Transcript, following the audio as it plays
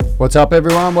What's up,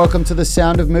 everyone? Welcome to the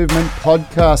Sound of Movement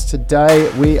podcast.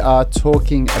 Today we are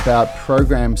talking about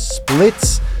program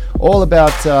splits, all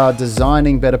about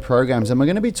designing better programs. And we're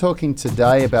going to be talking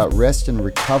today about rest and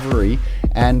recovery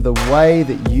and the way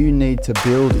that you need to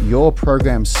build your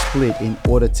program split in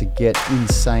order to get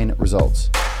insane results.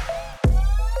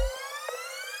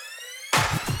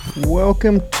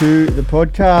 Welcome to the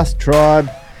podcast, tribe.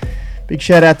 Big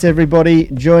shout out to everybody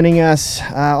joining us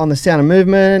on the Sound of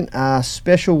Movement.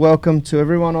 Special welcome to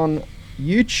everyone on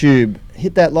YouTube.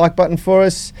 Hit that like button for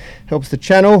us, helps the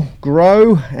channel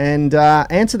grow, and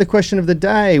answer the question of the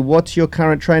day. What's your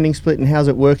current training split and how's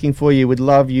it working for you? We'd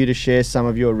love you to share some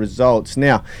of your results.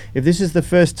 Now, if this is the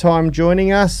first time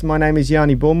joining us, my name is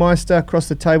Yanni Burmeister. Across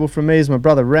the table from me is my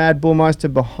brother Rad Burmeister.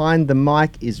 Behind the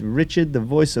mic is Richard, the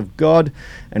voice of God,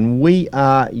 and we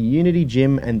are Unity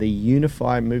Gym and the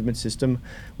Unify Movement System.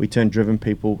 We turn driven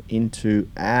people into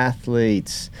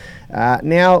athletes.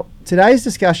 Now, today's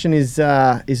discussion is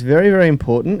very, very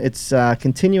important. It's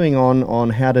continuing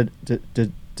on how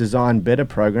to design better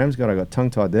programs. God, I got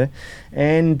tongue-tied there.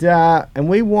 And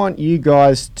we want you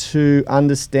guys to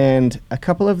understand a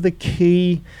couple of the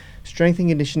key strength and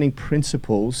conditioning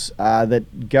principles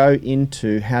that go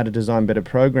into how to design better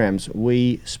programs.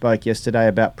 We spoke yesterday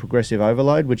about progressive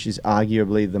overload, which is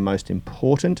arguably the most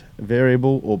important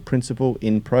variable or principle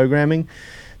in programming.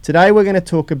 Today we're going to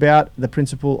talk about the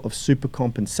principle of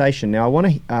supercompensation. Now I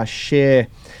want to share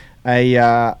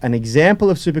an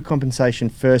example of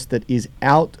supercompensation first that is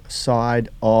outside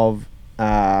of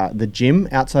the gym,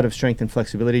 outside of strength and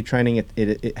flexibility training,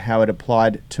 how it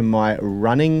applied to my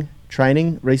running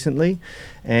training recently,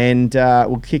 and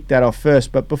we'll kick that off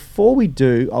first. But before we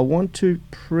do, I want to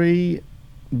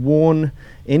pre-warn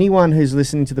anyone who's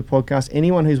listening to the podcast,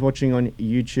 anyone who's watching on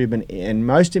YouTube, and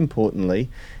most importantly,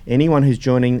 anyone who's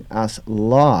joining us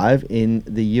live in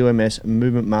the UMS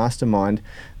Movement Mastermind,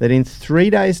 that in 3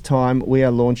 days' time, we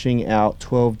are launching our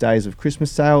 12 Days of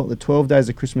Christmas sale. The 12 Days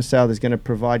of Christmas sale is going to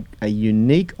provide a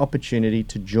unique opportunity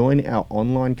to join our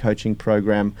online coaching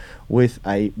program with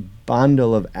a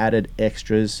bundle of added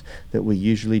extras that we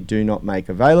usually do not make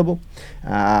available.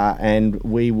 And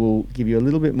we will give you a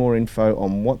little bit more info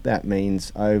on what that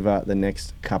means over the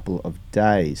next couple of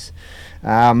days.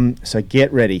 So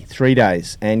get ready, 3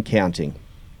 days and counting.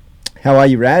 How are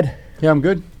you, Rad? Yeah, I'm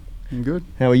good.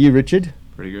 How are you, Richard?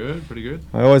 Pretty good.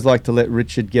 I always like to let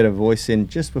Richard get a voice in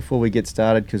just before we get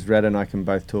started because Rad and I can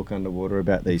both talk underwater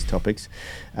about these topics.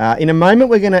 In a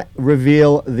moment, we're going to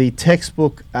reveal the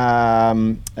textbook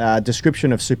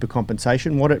description of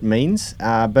supercompensation, what it means.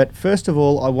 But first of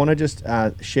all, I want to just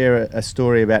share a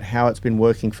story about how it's been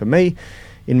working for me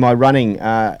in my running.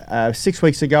 6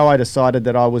 weeks ago, I decided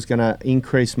that I was going to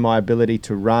increase my ability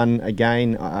to run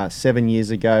again. 7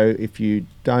 years ago, if you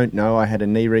don't know, I had a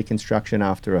knee reconstruction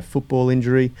after a football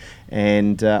injury,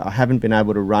 and I haven't been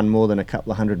able to run more than a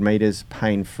couple of 100 meters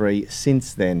pain-free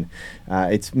since then.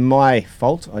 It's my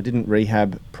fault. I didn't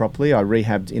rehab properly. I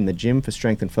rehabbed in the gym for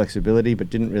strength and flexibility,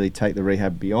 but didn't really take the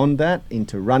rehab beyond that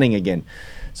into running again.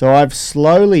 So I've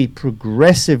slowly,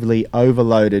 progressively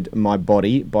overloaded my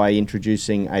body by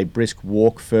introducing a brisk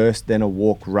walk first, then a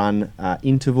walk-run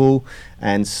interval,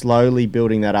 and slowly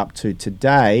building that up to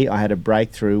today. I had a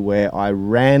breakthrough where I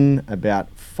ran about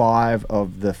 5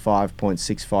 of the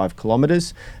 5.65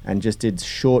 kilometers and just did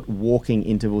short walking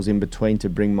intervals in between to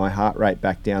bring my heart rate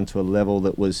back down to a level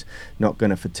that was not going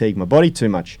to fatigue my body too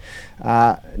much.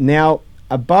 Now,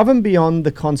 above and beyond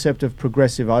the concept of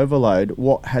progressive overload,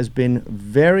 what has been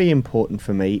very important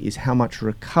for me is how much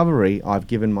recovery I've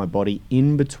given my body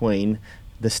in between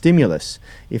the stimulus.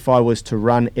 If I was to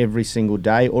run every single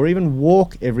day or even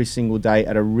walk every single day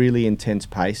at a really intense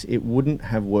pace, it wouldn't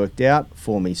have worked out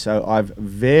for me. So I've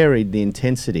varied the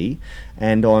intensity,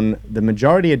 and on the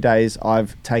majority of days,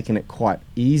 I've taken it quite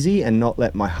easy and not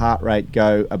let my heart rate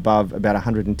go above about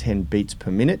 110 beats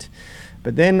per minute.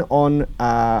 But then on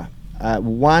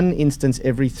one instance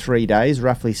every 3 days,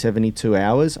 roughly 72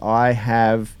 hours, I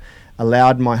have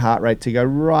allowed my heart rate to go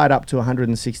right up to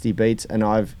 160 beats, and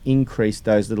I've increased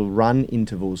those little run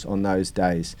intervals on those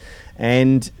days.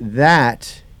 And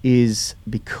that is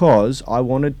because I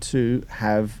wanted to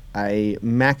have a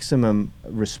maximum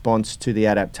response to the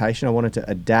adaptation. I wanted to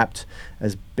adapt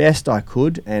as best I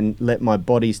could and let my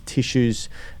body's tissues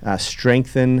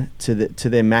strengthen to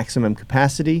their maximum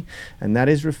capacity, and that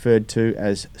is referred to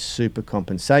as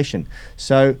supercompensation.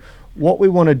 So what we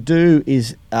want to do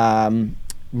is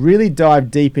really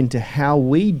dive deep into how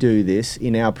we do this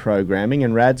in our programming,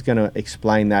 and Rad's going to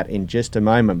explain that in just a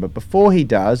moment. But before he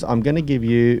does, I'm going to give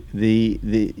you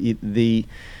the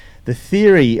the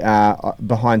theory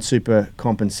behind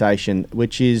supercompensation,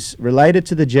 which is related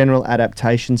to the general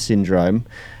adaptation syndrome,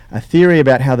 a theory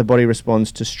about how the body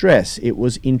responds to stress. It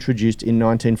was introduced in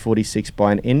 1946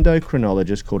 by an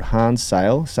endocrinologist called Hans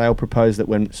Sale. Sale proposed that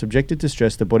when subjected to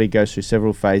stress, the body goes through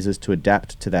several phases to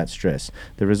adapt to that stress.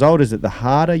 The result is that the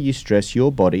harder you stress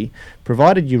your body,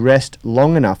 provided you rest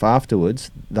long enough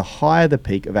afterwards, the higher the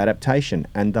peak of adaptation.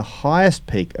 And the highest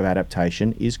peak of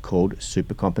adaptation is called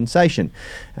supercompensation.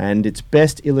 And it's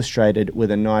best illustrated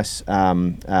with a nice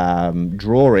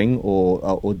drawing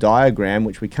or diagram,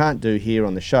 which we can't do here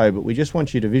on the show, but we just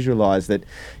want you to visualize that,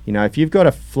 if you've got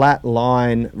a flat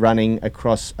line running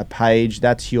across a page,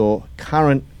 that's your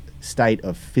current state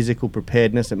of physical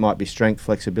preparedness. It might be strength,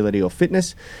 flexibility, or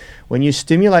fitness. When you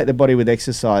stimulate the body with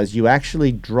exercise, you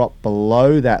actually drop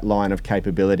below that line of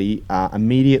capability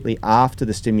immediately after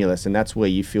the stimulus, and that's where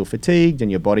you feel fatigued and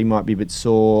your body might be a bit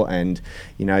sore, and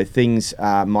things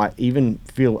might even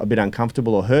feel a bit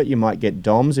uncomfortable or hurt. You might get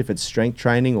DOMS if it's strength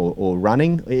training or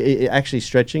running. Actually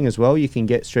stretching as well, you can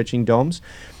get stretching DOMS.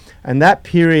 And that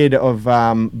period of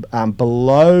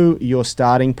below your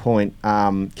starting point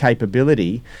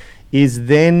capability is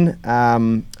then,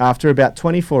 after about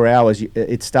 24 hours,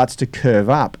 it starts to curve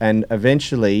up, and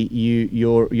eventually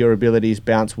your abilities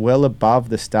bounce well above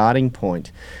the starting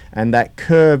point. And that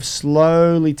curve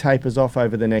slowly tapers off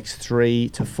over the next 3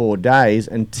 to 4 days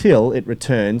until it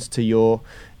returns to your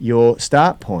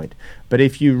start point. But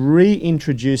if you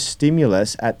reintroduce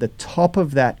stimulus at the top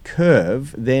of that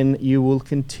curve, then you will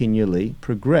continually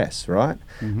progress, right?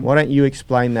 Mm-hmm. Why don't you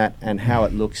explain that and how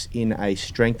it looks in a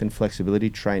strength and flexibility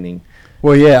training?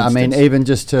 Well, yeah, instance. I mean, even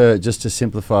just to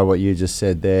simplify what you just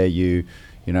said there,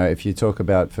 if you talk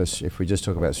about if we just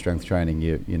talk about strength training,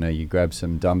 you grab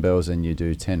some dumbbells and you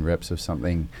do 10 reps of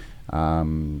something,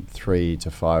 3 to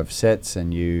 5 sets,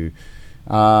 and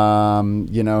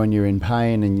and you're in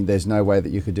pain and there's no way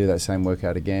that you could do that same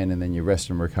workout again, and then you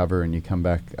rest and recover and you come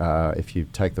back. If you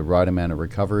take the right amount of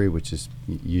recovery, which is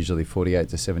usually 48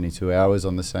 to 72 hours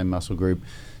on the same muscle group,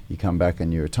 you come back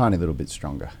and you're a tiny little bit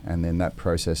stronger. And then that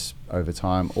process over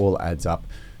time all adds up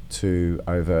to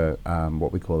over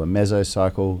what we call a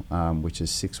mesocycle, which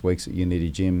is 6 weeks at Unity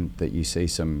Gym, that you see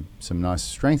some nice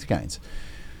strength gains.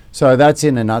 So that's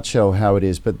in a nutshell how it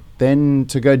is. But then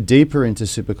to go deeper into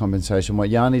supercompensation, what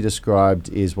Yanni described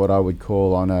is what I would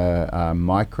call on a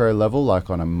micro level, like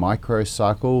on a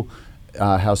microcycle,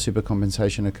 how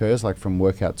supercompensation occurs, like from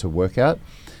workout to workout.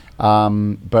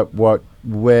 But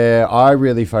where I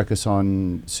really focus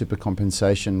on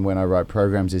supercompensation when I write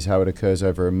programs is how it occurs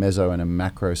over a meso and a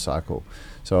macro cycle.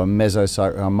 So a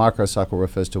microcycle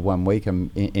refers to 1 week.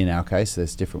 In our case,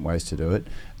 there's different ways to do it.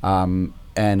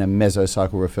 And a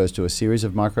mesocycle refers to a series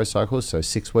of microcycles, so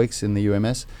 6 weeks in the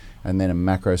UMS. And then a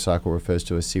macrocycle refers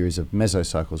to a series of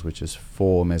mesocycles, which is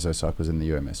 4 mesocycles in the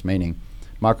UMS, meaning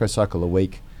microcycle a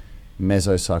week,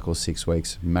 mesocycle 6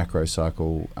 weeks,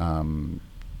 macrocycle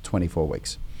 24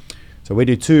 weeks. So we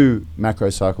do 2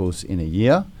 macrocycles in a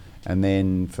year, and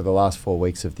then for the last 4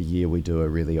 weeks of the year, we do a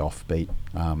really offbeat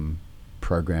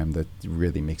program that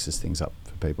really mixes things up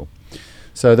for people.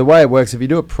 So the way it works, if you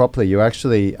do it properly, you'll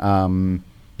actually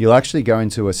go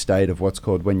into a state of what's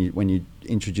called, when you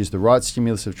introduce the right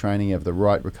stimulus of training, you have the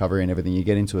right recovery and everything, you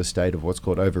get into a state of what's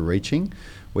called overreaching,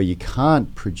 where you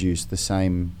can't produce the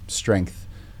same strength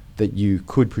that you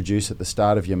could produce at the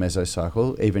start of your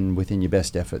mesocycle, even within your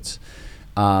best efforts.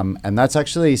 And that's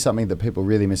actually something that people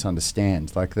really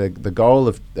misunderstand. Like the goal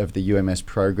of the UMS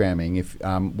programming,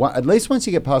 at least once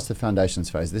you get past the foundations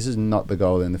phase, this is not the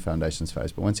goal in the foundations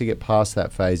phase, but once you get past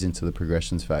that phase into the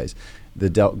progressions phase, the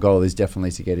goal is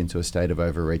definitely to get into a state of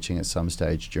overreaching at some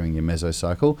stage during your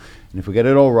mesocycle. And if we get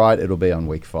it all right, it'll be on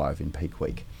week 5 in peak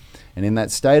week. And in that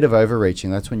state of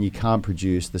overreaching, that's when you can't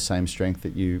produce the same strength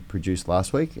that you produced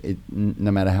last week,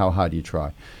 no matter how hard you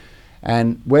try.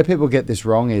 And where people get this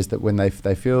wrong is that when they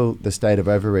feel the state of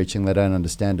overreaching, they don't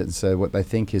understand it. And so what they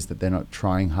think is that they're not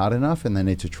trying hard enough and they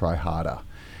need to try harder.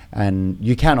 And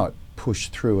you cannot push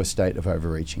through a state of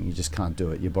overreaching. You just can't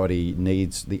do it. Your body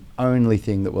needs, the only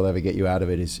thing that will ever get you out of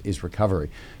it is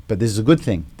recovery. But this is a good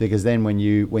thing, because then when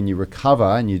you recover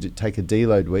and you take a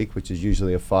deload week, which is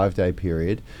usually a 5-day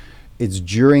period, it's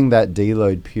during that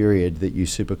deload period that you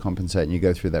supercompensate and you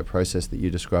go through that process that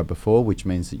you described before, which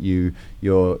means that your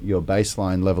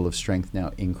baseline level of strength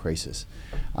now increases.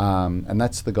 And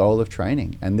that's the goal of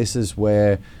training. And this is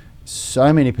where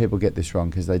so many people get this wrong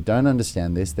because they don't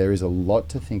understand this. There is a lot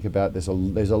to think about. There's a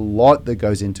lot that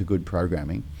goes into good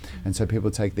programming. And so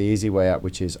people take the easy way out,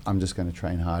 which is, I'm just going to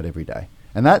train hard every day.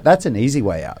 And that's an easy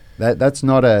way out.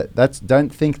 Don't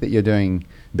think that you're doing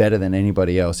better than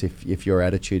anybody else if your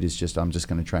attitude is just, I'm just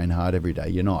going to train hard every day.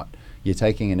 You're not. You're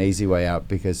taking an easy way out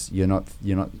because you're not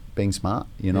being smart.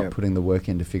 You're not putting the work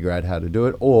in to figure out how to do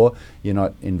it, or you're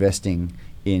not investing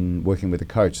in working with a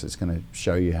coach that's going to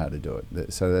show you how to do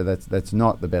it. So that's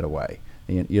not the better way.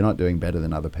 You're not doing better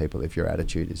than other people if your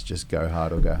attitude is just go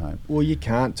hard or go home. Well, you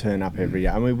can't turn up every day.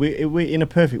 I mean, we in a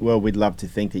perfect world, we'd love to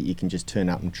think that you can just turn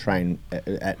up and train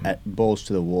at balls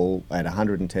to the wall at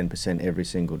 110% every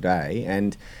single day,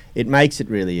 and it makes it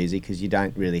really easy because you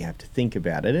don't really have to think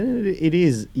about it. And it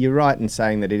is. You're right in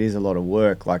saying that it is a lot of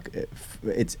work. Like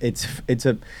it's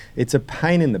a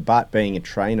pain in the butt being a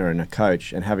trainer and a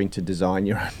coach and having to design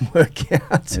your own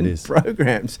workouts and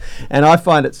programs. And I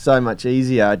find it so much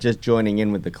easier just joining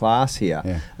in with the class here.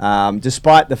 Yeah.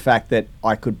 Despite the fact that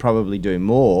I could probably do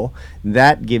more,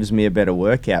 that gives me a better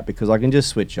workout because I can just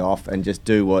switch off and just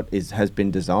do what has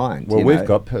been designed. Well, we've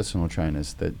got personal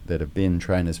trainers that have been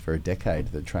trainers for a decade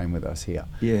that train with us here.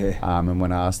 Yeah. And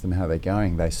when I ask them how they're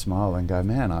going, they smile and go,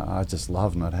 man, I just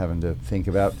love not having to think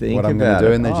about what I'm going to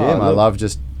do in the gym. I love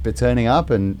just turning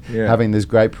up and having this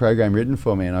great program written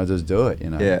for me, and I just do it,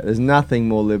 Yeah, there's nothing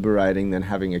more liberating than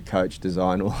having a coach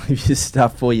design all of your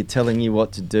stuff for you, telling you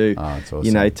what to do. Oh, it's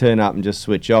awesome. Turn up and just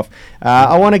switch off.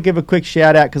 I want to give a quick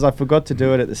shout out, because I forgot to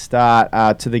do it at the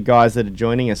start, to the guys that are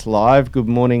joining us live. Good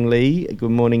morning, Lee. Good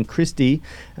morning, Christy.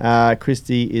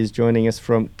 Christy is joining us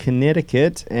from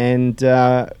Connecticut, and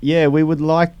we would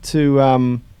like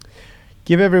to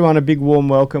give everyone a big warm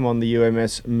welcome on the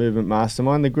UMS Movement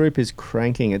Mastermind. The group is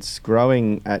cranking. It's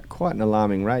growing at quite an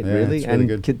alarming rate, really. It's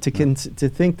really and good. To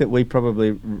think that we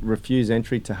probably refuse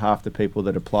entry to half the people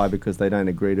that apply because they don't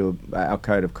agree to our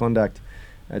code of conduct,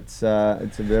 it's a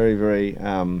very, very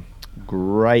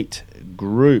great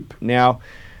group. Now,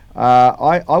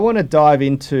 I want to dive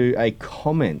into a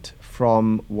comment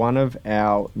from one of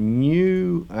our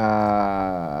new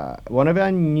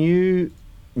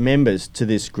members to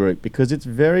this group, because it's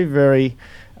very, very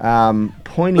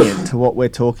poignant to what we're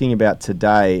talking about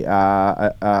today.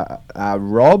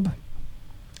 Rob,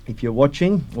 if you're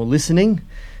watching or listening,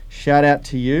 shout out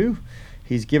to you.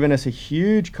 He's given us a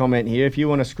huge comment here. If you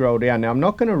want to scroll down. Now, I'm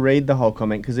not going to read the whole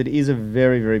comment because it is a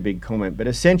very, very big comment, but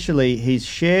essentially he's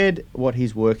shared what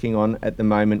he's working on at the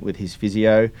moment with his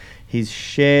physio. He's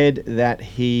shared that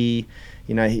he's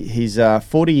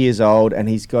 40 years old and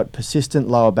he's got persistent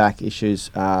lower back issues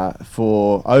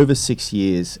for over 6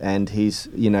 years, and he's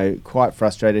quite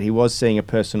frustrated. He was seeing a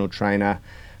personal trainer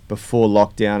before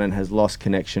lockdown and has lost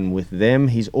connection with them.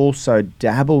 He's also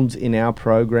dabbled in our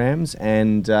programs,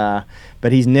 and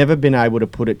but he's never been able to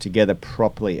put it together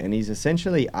properly. And he's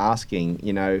essentially asking,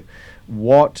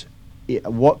 what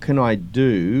can I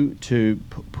do to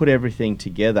put everything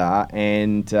together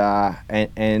and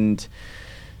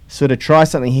sort of try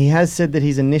something. He has said that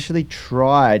he's initially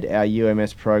tried our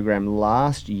UMS program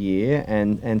last year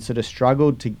and sort of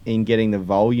struggled in getting the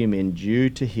volume in due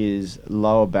to his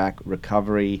lower back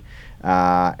recovery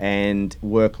and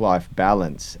work-life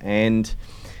balance. And,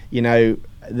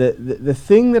 the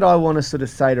thing that I want to sort of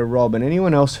say to Rob and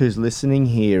anyone else who's listening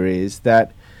here is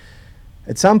that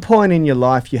at some point in your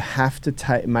life, you have to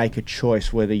make a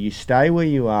choice whether you stay where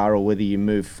you are or whether you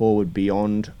move forward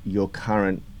beyond your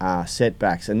current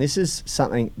setbacks. And this is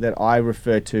something that I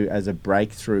refer to as a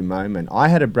breakthrough moment. I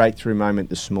had a breakthrough moment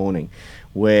this morning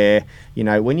where,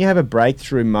 when you have a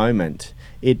breakthrough moment,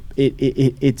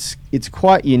 it's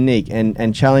quite unique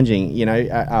and challenging.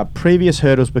 Previous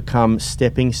hurdles become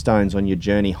stepping stones on your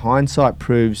journey. Hindsight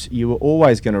proves you were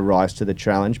always going to rise to the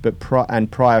challenge, but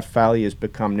prior failures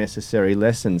become necessary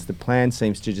lessons. The plan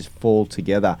seems to just fall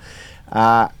together.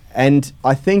 And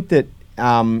I think that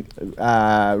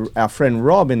our friend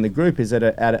Rob in the group is at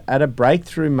a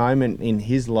breakthrough moment in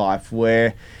his life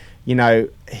where,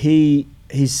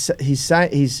 he's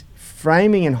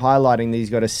framing and highlighting that he's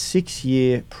got a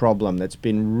 6-year problem that's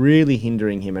been really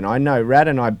hindering him. And I know Rad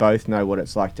and I both know what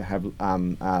it's like to have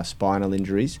spinal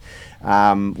injuries.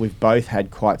 We've both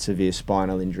had quite severe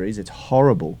spinal injuries. It's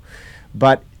horrible.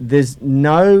 But there's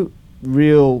no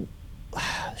real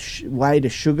way to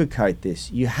sugarcoat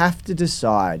this. You have to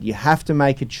decide. You have to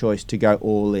make a choice to go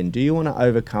all in. Do you want to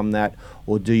overcome that,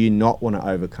 or do you not want to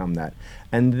overcome that?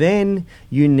 And then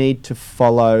you need to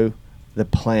follow the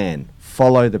plan.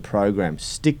 Follow the program,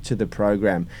 stick to the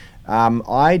program.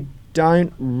 I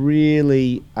don't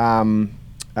really,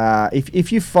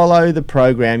 if you follow the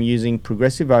program using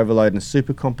progressive overload and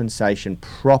super compensation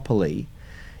properly,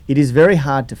 it is very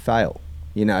hard to fail.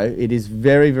 You know, it is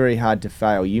very, very hard to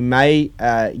fail. You may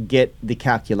get the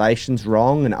calculations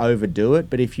wrong and overdo it,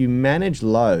 but if you manage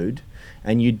load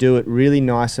and you do it really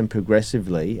nice and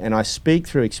progressively, and I speak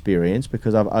through experience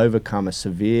because I've overcome a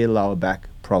severe lower back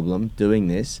problem doing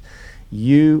this,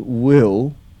 you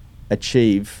will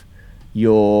achieve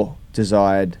your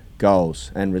desired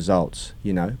goals and results,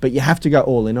 you know. But you have to go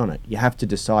all in on it. You have to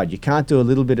decide. You can't do a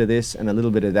little bit of this and a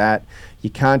little bit of that. You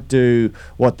can't do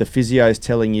what the physio is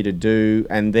telling you to do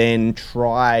and then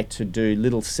try to do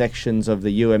little sections of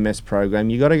the UMS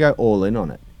program. You got to go all in on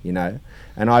it, you know.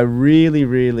 And I really,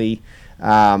 really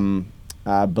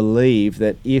believe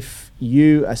that if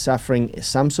you are suffering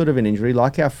some sort of an injury,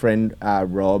 like our friend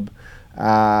Rob,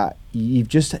 you've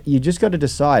just got to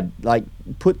decide, like,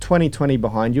 put 2020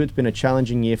 behind you. It's been a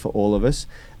challenging year for all of us,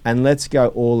 and let's go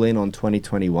all in on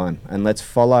 2021, and let's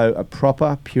follow a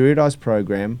proper periodized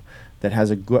program that has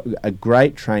a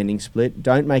great training split.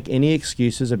 Don't make any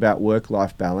excuses about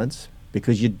work-life balance,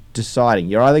 because you're deciding.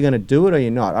 You're either going to do it or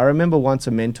you're not. I remember once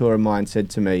a mentor of mine said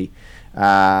to me,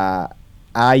 you're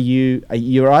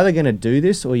either going to do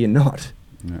this or you're not.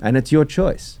 Yeah. And it's your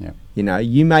choice. Yeah. You know,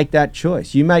 you make that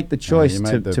choice. You make the choice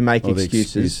to make all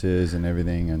excuses. The excuses and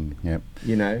everything. And yep.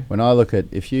 You know, when I look at,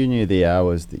 if you knew the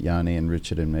hours that Yanni and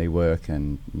Richard and me work,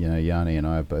 and you know, Yanni and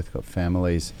I have both got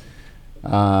families,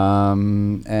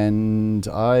 and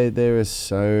there are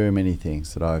so many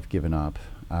things that I've given up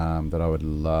that I would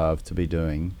love to be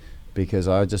doing, because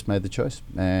I just made the choice,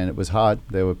 and it was hard.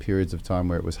 There were periods of time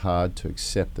where it was hard to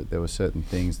accept that there were certain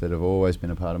things that have always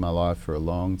been a part of my life for a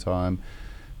long time,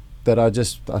 that I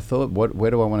thought,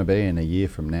 where do I want to be in a year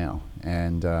from now?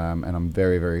 And I'm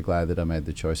very, very glad that I made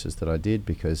the choices that I did,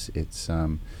 because it's,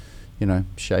 you know,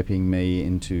 shaping me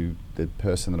into the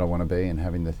person that I want to be and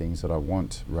having the things that I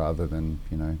want, rather than,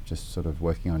 you know, just sort of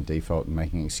working on default and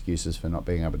making excuses for not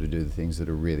being able to do the things that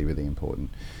are really, really important.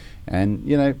 And,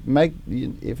 you know,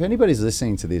 if anybody's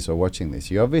listening to this or watching this,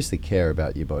 you obviously care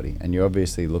about your body, and you're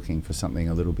obviously looking for something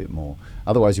a little bit more.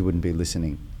 Otherwise, you wouldn't be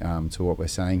listening to what we're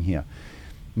saying here.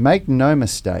 Make no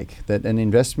mistake that an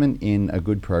investment in a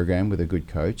good program with a good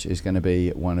coach is going to be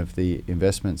one of the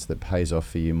investments that pays off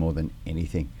for you more than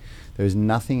anything. There's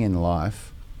nothing in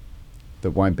life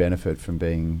that won't benefit from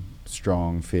being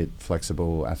strong, fit,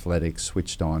 flexible, athletic,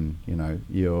 switched on. You know,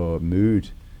 your mood,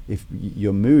 if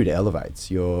your mood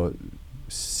elevates, your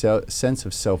sense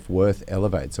of self-worth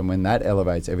elevates, and when that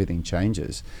elevates, everything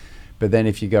changes. But then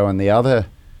if you go on the other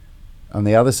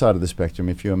side of the spectrum,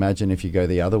 if you imagine if you go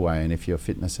the other way, and if your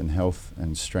fitness and health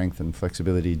and strength and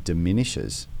flexibility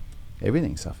diminishes,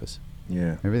 everything suffers.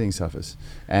 Yeah. Everything suffers.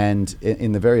 And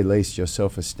in the very least, your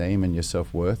self-esteem and your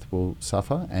self-worth will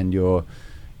suffer, and your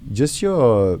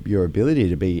ability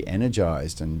to be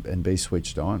energized and be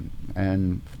switched on.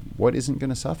 And what isn't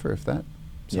going to suffer if that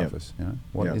suffers? You know,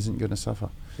 what isn't going to suffer?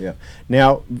 Yeah.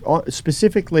 Now,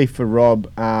 specifically for Rob,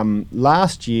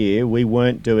 last year we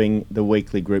weren't doing the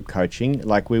weekly group coaching.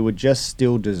 Like, we were just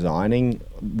still designing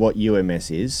what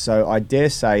UMS is. So I dare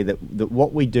say that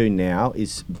what we do now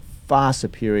is far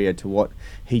superior to what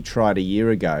he tried a year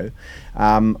ago.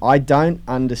 I don't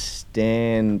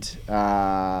understand.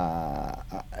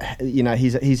 You know,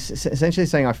 he's essentially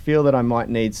saying, I feel that I might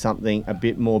need something a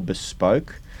bit more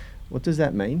bespoke. What does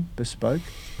that mean, bespoke?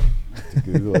 To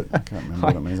Google it. I can't remember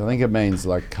what it means. I think it means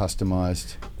like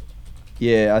customized.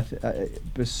 Yeah,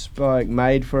 bespoke,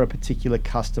 made for a particular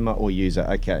customer or user.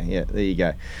 Okay, yeah, there you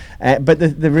go. But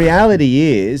the reality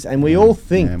is, and we all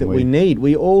think that we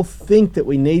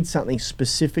need something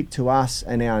specific to us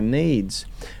and our needs.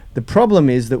 The problem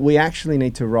is that we actually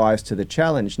need to rise to the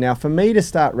challenge. Now, for me to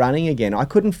start running again, I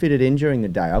couldn't fit it in during the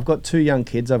day. I've got 2 young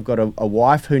kids. I've got a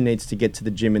wife who needs to get to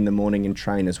the gym in the morning and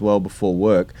train as well before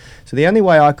work. So the only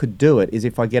way I could do it is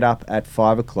if I get up at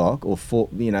 5 o'clock or 4,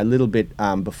 you know, a little bit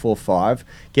before 5,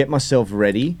 get myself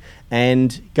ready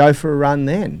and go for a run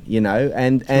then, you know,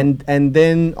 and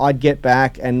then I'd get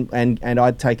back and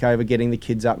I'd take over getting the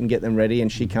kids up and get them ready,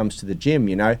 and she comes to the gym,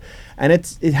 you know. And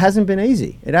it hasn't been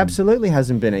easy. It absolutely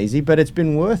hasn't been easy, but it's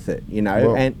been worth it, you know.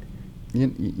 Well, and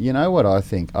you know what I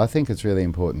think? I think it's really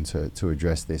important to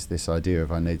address this idea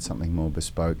of I need something more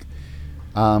bespoke.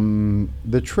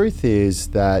 The truth is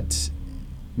that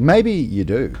maybe you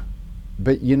do,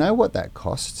 but you know what that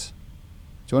costs?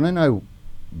 Do you want to know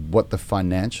what the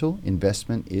financial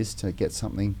investment is to get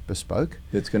something bespoke?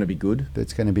 That's going to be good?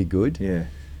 That's going to be good. Yeah.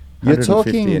 You're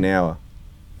talking an hour.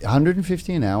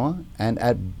 150 an hour, and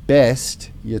at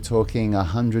best you're talking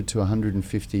 $100 to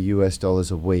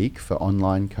 $150 a week for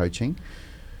online coaching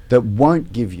that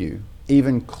won't give you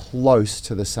even close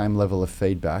to the same level of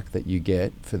feedback that you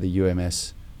get for the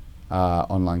UMS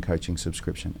online coaching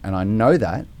subscription. And I know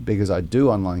that because I do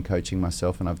online coaching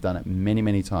myself, and I've done it many,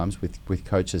 many times with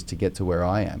coaches to get to where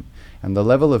I am. And the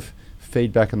level of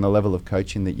feedback and the level of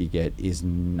coaching that you get is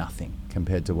nothing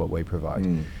compared to what we provide.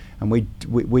 And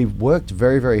we've worked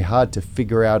very, very hard to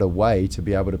figure out a way to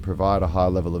be able to provide a high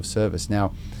level of service.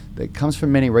 Now, it comes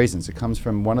from many reasons. It comes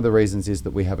from, one of the reasons is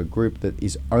that we have a group that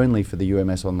is only for the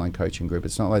UMS online coaching group.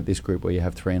 It's not like this group where you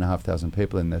have 3,500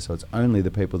 people in there, so it's only the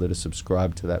people that are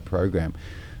subscribed to that program.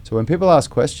 So when people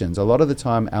ask questions, a lot of the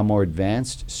time our more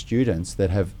advanced students that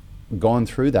have gone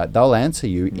through that, they'll answer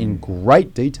you in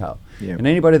great detail. Yep. And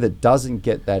anybody that doesn't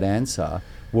get that answer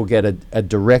will get a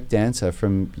direct answer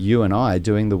from you and I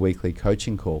doing the weekly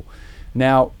coaching call.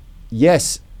 Now,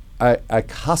 yes, a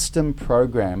custom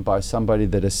program by somebody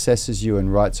that assesses you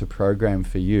and writes a program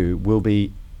for you will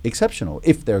be exceptional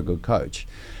if they're a good coach.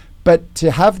 But to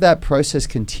have that process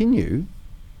continue,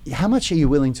 how much are you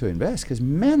willing to invest? Because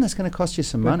man, that's going to cost you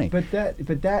some money. But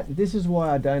this is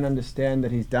why I don't understand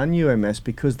that he's done UMS,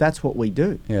 because that's what we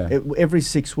do. Yeah. Every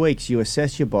 6 weeks you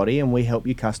assess your body and we help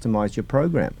you customize your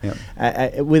program.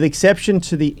 Yep. With exception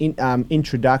to the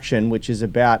introduction, which is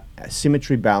about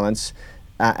symmetry balance,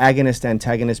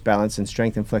 agonist-antagonist balance, and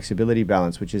strength and flexibility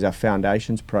balance, which is our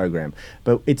foundations program.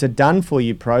 But it's a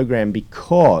done-for-you program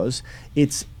because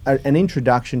it's an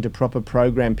introduction to proper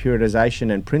program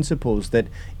periodization and principles that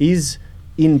is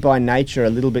in by nature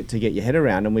a little bit to get your head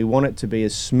around, and we want it to be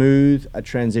as smooth a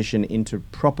transition into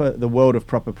the world of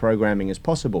proper programming as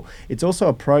possible. It's also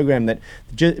a program that,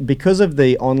 because of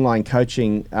the online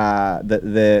coaching,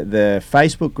 the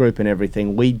Facebook group and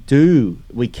everything, we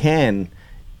can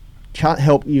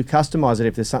help you customize it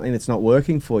if there's something that's not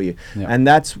working for you. Yeah. And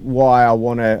that's why I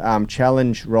want to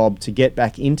challenge Rob to get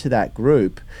back into that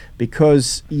group,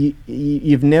 because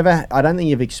you've never, I don't think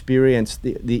you've experienced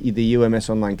the UMS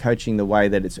online coaching the way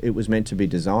that it was meant to be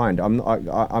designed. I'm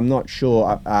not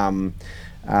sure. I'm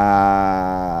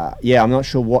not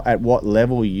sure at what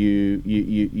level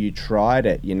you tried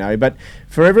it, you know. But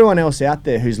for everyone else out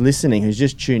there who's listening, who's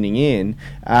just tuning in,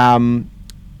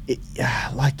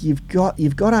 you've got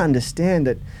to understand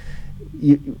that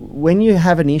when you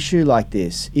have an issue like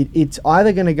this, it's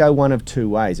either going to go one of two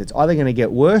ways. It's either going to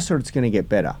get worse or it's going to get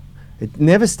better. It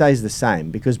never stays the same,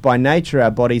 because by nature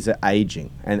our bodies are aging,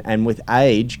 and with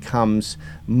age comes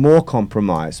more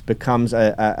compromise, becomes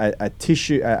a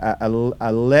tissue,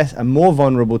 a more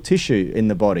vulnerable tissue in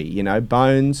the body. You know,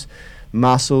 bones,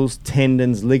 muscles,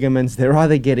 tendons, ligaments, they're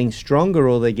either getting stronger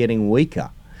or they're getting weaker.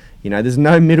 You know, there's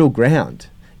no middle ground.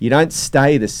 You don't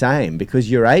stay the same because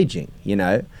you're aging, you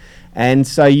know. And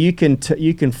so you can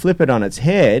flip it on its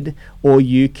head, or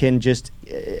you can just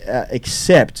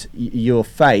accept your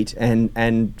fate and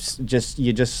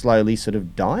you're just slowly sort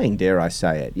of dying, dare I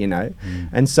say it, you know.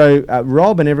 And so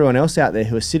Rob and everyone else out there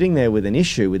who are sitting there with an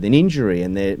issue, with an injury,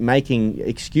 and they're making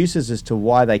excuses as to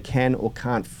why they can or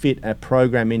can't fit a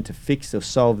program in to fix or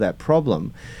solve that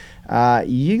problem,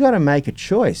 you got to make a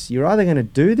choice. You're either going to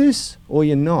do this or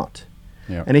you're not.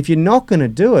 Yeah. And if you're not going to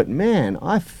do it, man,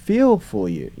 I feel for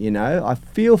you, you know. I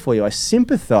feel for you. I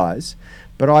sympathize,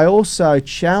 but I also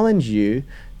challenge you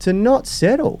to not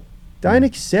settle. Don't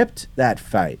accept that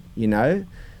fate, you know.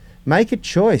 Make a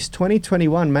choice.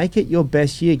 2021, make it your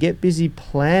best year. Get busy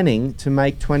planning to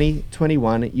make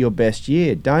 2021 your best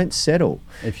year. Don't settle.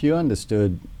 If you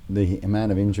understood the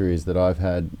amount of injuries that I've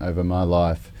had over my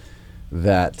life,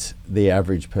 that the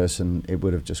average person, it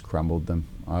would have just crumbled them.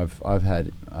 I've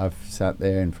sat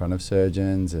there in front of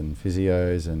surgeons and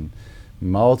physios and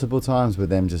multiple times with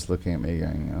them just looking at me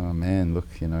going, oh man, look,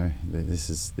 you know, this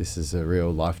is a real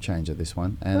life changer, this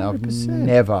one. And 100%. I've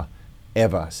never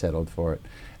ever settled for it.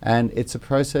 And it's a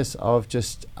process of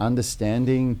just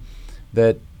understanding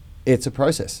that it's a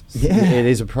process. Yeah. It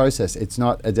is a process. It's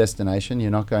not a destination.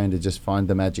 You're not going to just find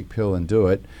the magic pill and do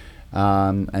it.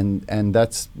 And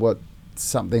that's what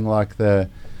something like the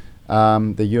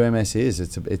UMS is.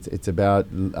 It's about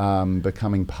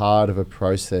becoming part of a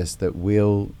process that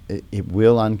will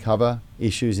uncover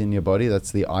issues in your body.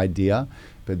 That's the idea,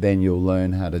 but then you'll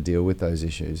learn how to deal with those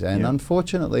issues. And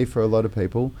unfortunately, for a lot of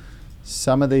people,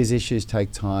 some of these issues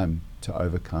take time to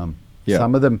overcome. Yeah.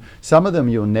 Some of them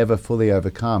you'll never fully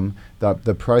overcome.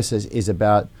 The process is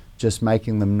about just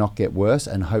making them not get worse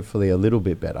and hopefully a little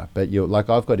bit better. But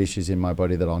I've got issues in my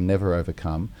body that I'll never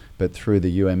overcome, but through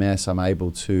the UMS I'm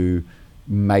able to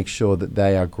make sure that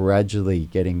they are gradually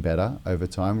getting better over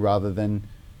time rather than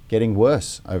getting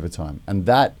worse over time. And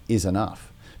that is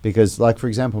enough. Because like, for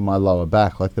example, my lower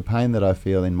back, like the pain that I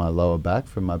feel in my lower back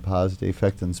from my pars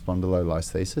defect and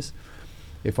spondylolisthesis,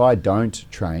 if I don't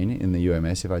train in the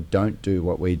UMS, if I don't do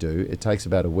what we do, it takes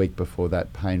about a week before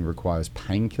that pain requires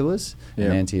painkillers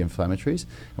and anti-inflammatories.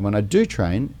 And when I do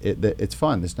train, it's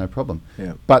fine. There's no problem.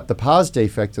 Yeah. But the pars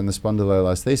defect and the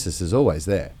spondylolisthesis is always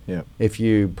there. Yeah. If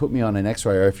you put me on an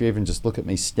X-ray, or if you even just look at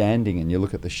me standing and you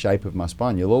look at the shape of my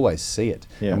spine, you'll always see it.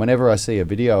 Yeah. And whenever I see a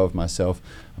video of myself,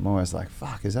 I'm always like,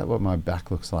 fuck, is that what my back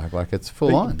looks like? Like, it's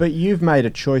full on. But you've made a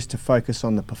choice to focus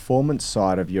on the performance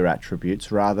side of your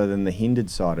attributes rather than the hindered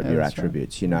side of your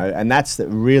attributes, you know, and that's the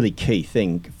really key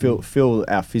thing. Phil,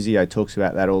 our physio, talks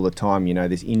about that all the time, you know,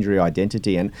 this injury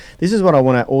identity. And this is what I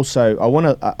want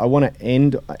to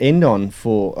end on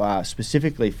for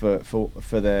specifically for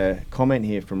the comment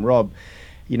here from Rob.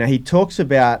 You know, he talks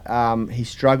about he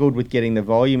struggled with getting the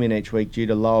volume in each week due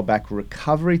to lower back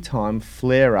recovery time,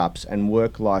 flare-ups, and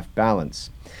work-life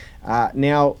balance.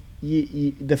 Now,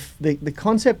 the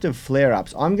concept of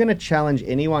flare-ups, I'm going to challenge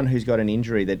anyone who's got an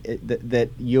injury that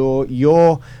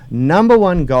your number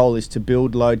one goal is to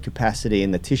build load capacity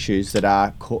in the tissues that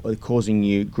are causing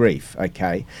you grief,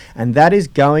 okay? And that is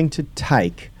going to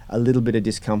take a little bit of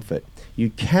discomfort. You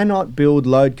cannot build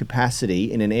load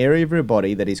capacity in an area of your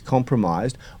body that is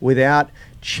compromised without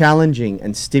challenging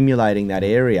and stimulating that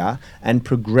area and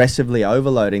progressively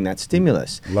overloading that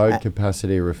stimulus. Load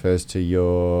capacity refers to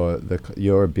your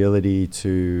ability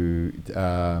to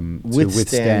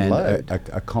withstand load.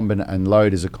 And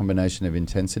load is a combination of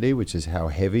intensity, which is how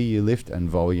heavy you lift, and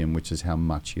volume, which is how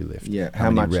much you lift. Yeah,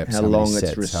 how many reps, how long many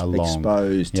it's sets, how long.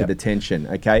 exposed to the tension.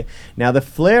 Okay. Now the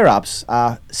flare-ups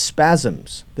are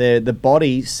spasms. They're the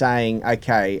body saying,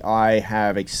 okay, I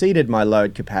have exceeded my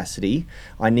load capacity.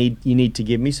 You need to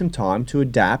give me some time to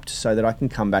adapt so that I can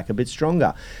come back a bit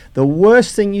stronger. The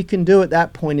worst thing you can do at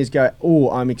that point is go, oh,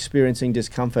 I'm experiencing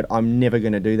discomfort. I'm never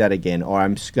going to do that again, or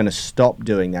I'm going to stop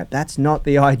doing that. That's not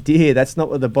the idea. That's not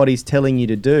what the body's telling you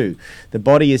to do. The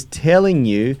body is telling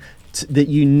you that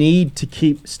you need to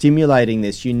keep stimulating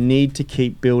this. You need to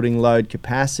keep building load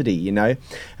capacity, you know.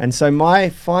 And so my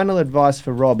final advice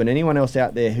for Rob and anyone else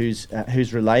out there who's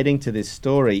relating to this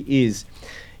story is,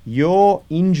 your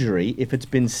injury, if it's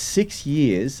been 6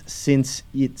 years since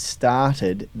it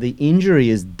started, the injury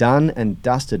is done and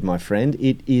dusted, my friend.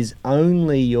 It is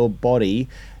only your body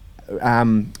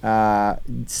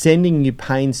sending you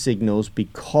pain signals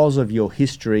because of your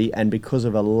history and because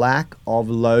of a lack of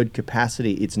load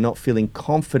capacity. It's not feeling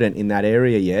confident in that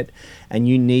area yet, and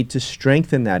you need to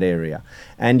strengthen that area.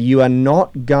 And you are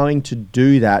not going to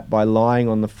do that by lying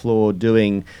on the floor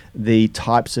doing the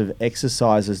types of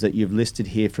exercises that you've listed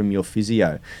here from your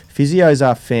physio. Physios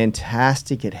are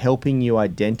fantastic at helping you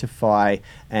identify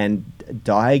and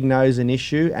diagnose an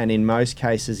issue, and in most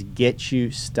cases get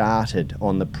you started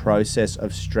on the process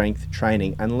of strength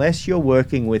training. Unless you're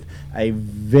working with a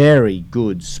very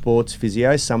good sports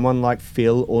physio, someone like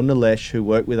Phil or Nilesh who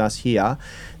work with us here,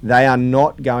 they are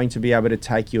not going to be able to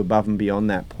take you above and beyond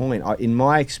that point. In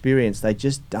my experience, they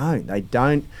just don't. They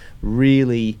don't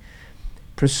really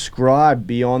prescribe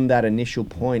beyond that initial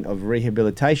point of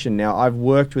rehabilitation. Now, I've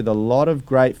worked with a lot of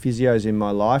great physios in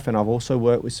my life, and I've also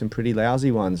worked with some pretty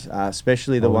lousy ones,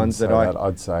 especially the ones that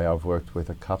I'd say I've worked with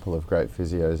a couple of great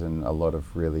physios and a lot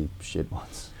of really shit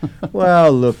ones.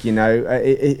 Well, look, you know,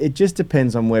 it just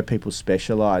depends on where people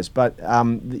specialise. But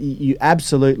you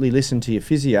absolutely listen to your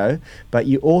physio, but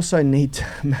you also need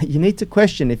to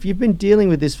question, if you've been dealing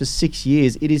with this for 6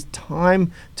 years, it is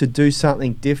time to do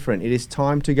something different. It is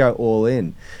time to go all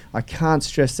in. I can't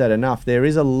stress that enough. There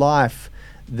is a life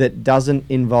that doesn't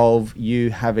involve you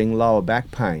having lower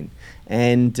back pain.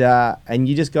 And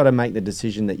you just got to make the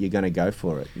decision that you're going to go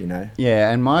for it, you know? Yeah,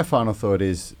 and my final thought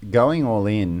is going all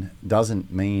in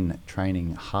doesn't mean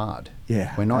training hard.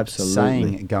 Yeah, we're not absolutely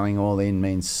saying going all in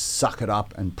means suck it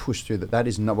up and push through that. That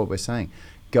is not what we're saying.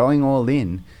 Going all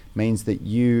in means that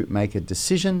you make a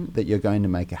decision that you're going to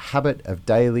make a habit of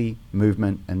daily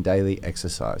movement and daily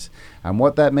exercise. And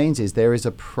what that means is there is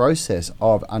a process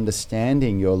of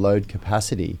understanding your load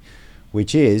capacity,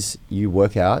 which is you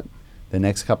work out. The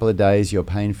next couple of days, your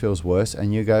pain feels worse,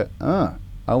 and you go,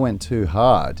 I went too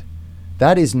hard.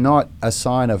 That is not a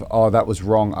sign of, that was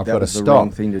wrong, I've got to stop. That was the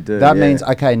wrong thing to do. That means,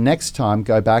 okay, next time,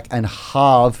 go back and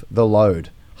halve the load.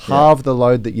 Halve the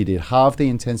load that you did. Halve the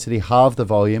intensity, halve the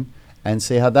volume, and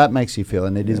see how that makes you feel.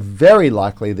 And it is very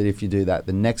likely that if you do that,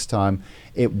 the next time,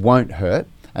 it won't hurt.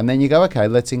 And then you go, okay,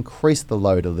 let's increase the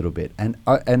load a little bit. And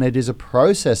it is a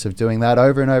process of doing that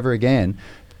over and over again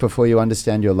before you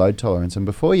understand your load tolerance. And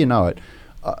before you know it,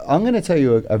 I'm going to tell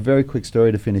you a very quick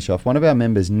story to finish off. One of our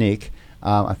members, Nick,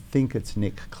 I think it's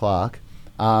Nick Clark,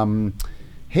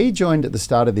 He joined at the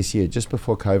start of this year, just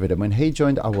before COVID, and when he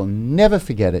joined, I will never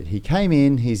forget it. He came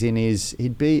in,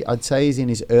 I'd say he's in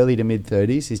his early to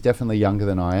mid-30s. He's definitely younger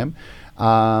than I am.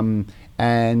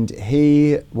 And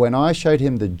when I showed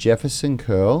him the Jefferson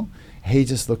curl, he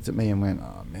just looked at me and went,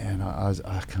 "Oh man,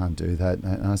 I can't do that."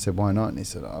 And I said, "Why not?" And he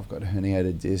said, "I've got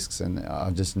herniated discs and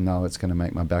I just know it's going to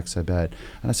make my back so bad."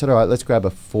 And I said, "All right, let's grab a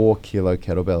 4-kilo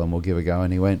kettlebell and we'll give it a go."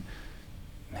 And he went,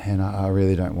 "Man, I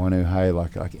really don't want to. Hey,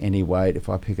 like any weight, if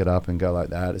I pick it up and go like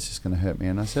that, it's just going to hurt me."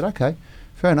 And I said, "Okay,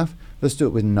 fair enough. Let's do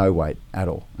it with no weight at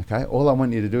all. Okay, all I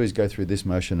want you to do is go through this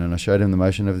motion." And I showed him the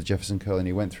motion of the Jefferson curl, and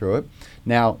he went through it.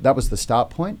 Now that was the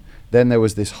start point. Then there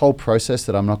was this whole process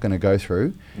that I'm not going to go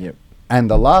through. Yep. And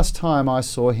the last time I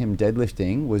saw him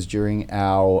deadlifting was during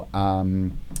our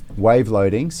wave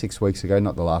loading 6 weeks ago.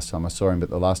 Not the last time I saw him, but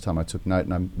the last time I took note,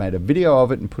 and I made a video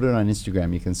of it and put it on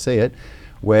Instagram. You can see it,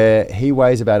 where he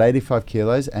weighs about 85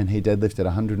 kilos and he deadlifted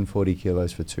 140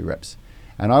 kilos for 2 reps.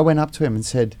 And I went up to him and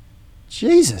said,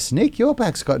 "Jesus, Nick, your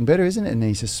back's gotten better, isn't it?" And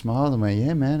he just smiled and went,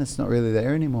 "Yeah, man, it's not really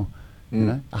there anymore." You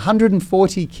know,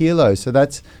 140 kilos. So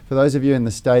that's, for those of you in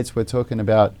the States, we're talking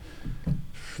about,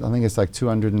 I think it's like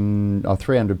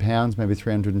 300 pounds, maybe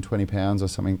 320 pounds or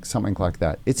something like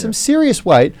that. It's some serious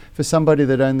weight for somebody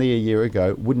that only a year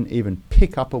ago wouldn't even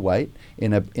pick up a weight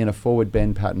in a forward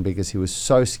bend pattern because he was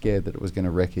so scared that it was going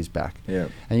to wreck his back. Yeah.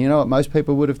 And you know what most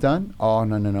people would have done? "Oh,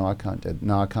 no, I can't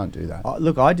do that."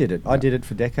 Look, I did it. I did it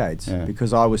for decades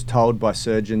because I was told by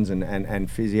surgeons and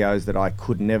physios that I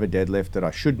could never deadlift, that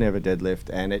I should never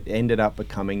deadlift, and it ended up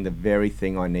becoming the very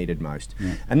thing I needed most.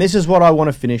 Yeah. And this is what I want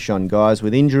to finish on, guys.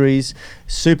 With injuries,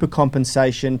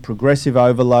 supercompensation, progressive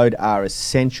overload are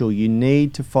essential. You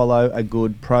need to follow a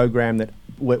good program that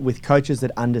with coaches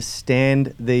that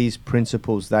understand these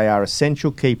principles. They are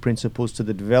essential key principles to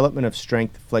the development of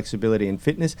strength, flexibility, and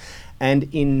fitness. And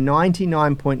in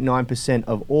 99.9%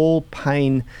 of all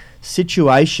pain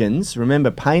situations, remember,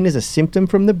 pain is a symptom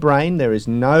from the brain. There is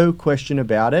no question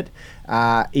about it.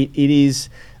 It is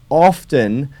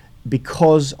often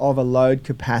because of a load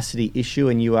capacity issue,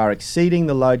 and you are exceeding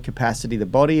the load capacity. The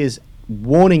body is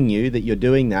warning you that you're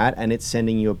doing that, and it's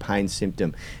sending you a pain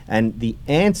symptom. And the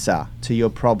answer to your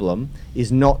problem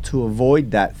is not to avoid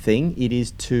that thing. It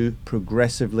is to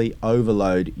progressively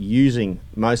overload using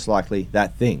most likely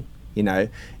that thing. You know,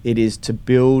 it is to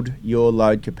build your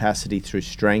load capacity through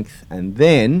strength and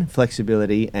then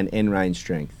flexibility and end range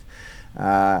strength.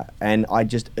 And I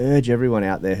just urge everyone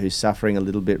out there who's suffering a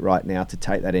little bit right now to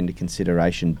take that into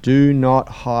consideration. Do not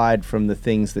hide from the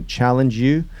things that challenge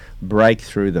you. Break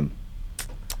through them.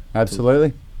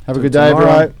 Absolutely. Have a good day,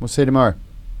 everyone. We'll see you tomorrow.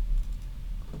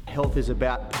 Health is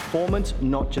about performance,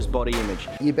 not just body image.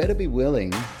 You better be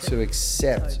willing to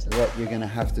accept what you're going to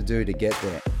have to do to get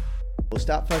there. We'll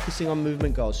start focusing on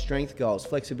movement goals, strength goals,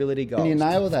 flexibility goals. When you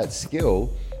nail that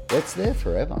skill, it's there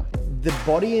forever. The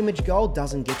body image goal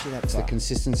doesn't get you that far. It's the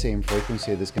consistency and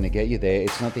frequency that's going to get you there.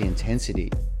 It's not the intensity.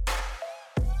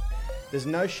 There's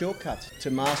no shortcuts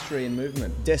to mastery and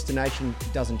movement. Destination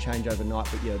doesn't change overnight,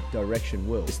 but your direction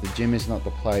will. The gym is not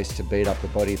the place to beat up the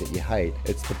body that you hate.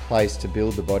 It's the place to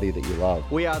build the body that you love.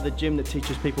 We are the gym that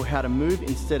teaches people how to move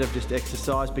instead of just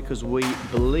exercise, because we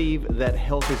believe that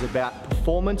health is about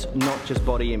performance, not just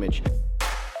body image.